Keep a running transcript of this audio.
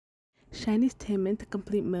SHINee's Taemin to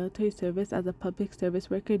complete military service as a public service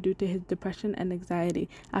worker due to his depression and anxiety.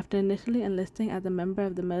 After initially enlisting as a member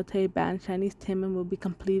of the military band, SHINee's Taemin will be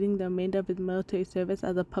completing the remainder of his military service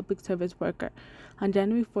as a public service worker. On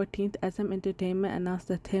January 14th, SM Entertainment announced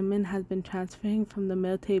that Taemin has been transferring from the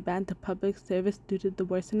military band to public service due to the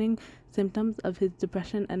worsening symptoms of his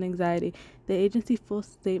depression and anxiety. The agency's full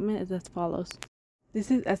statement is as follows. This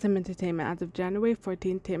is SM Entertainment. As of January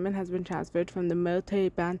 14th, Taemin has been transferred from the military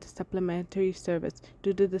band to supplementary service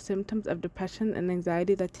due to the symptoms of depression and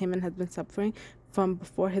anxiety that Taemin has been suffering from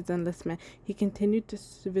before his enlistment. He continued to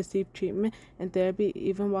receive treatment and therapy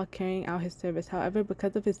even while carrying out his service. However,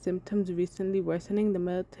 because of his symptoms recently worsening, the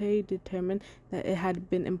military determined that it had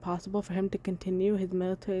been impossible for him to continue his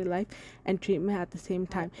military life and treatment at the same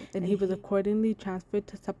time, and he was accordingly transferred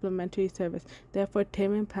to supplementary service. Therefore,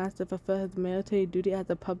 Taemin plans to fulfill his military duty as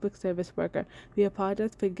a public service worker. We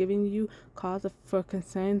apologize for giving you cause for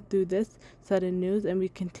concern through this sudden news, and we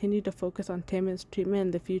continue to focus on Taemin's treatment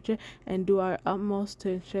in the future and do our utmost to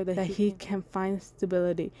ensure that he can find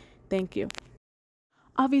stability. Thank you.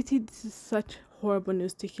 Obviously, this is such horrible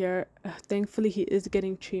news to hear. Thankfully, he is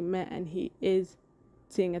getting treatment and he is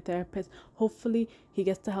seeing a therapist. Hopefully, he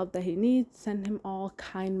gets the help that he needs. Send him all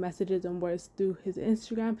kind messages and words through his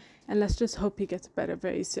Instagram, and let's just hope he gets better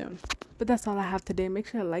very soon. But that's all I have today. Make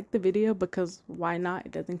sure to like the video because why not?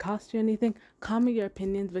 It doesn't cost you anything. Comment your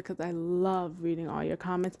opinions because I love reading all your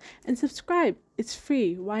comments, and subscribe. It's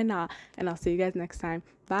free. Why not? And I'll see you guys next time.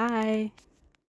 Bye.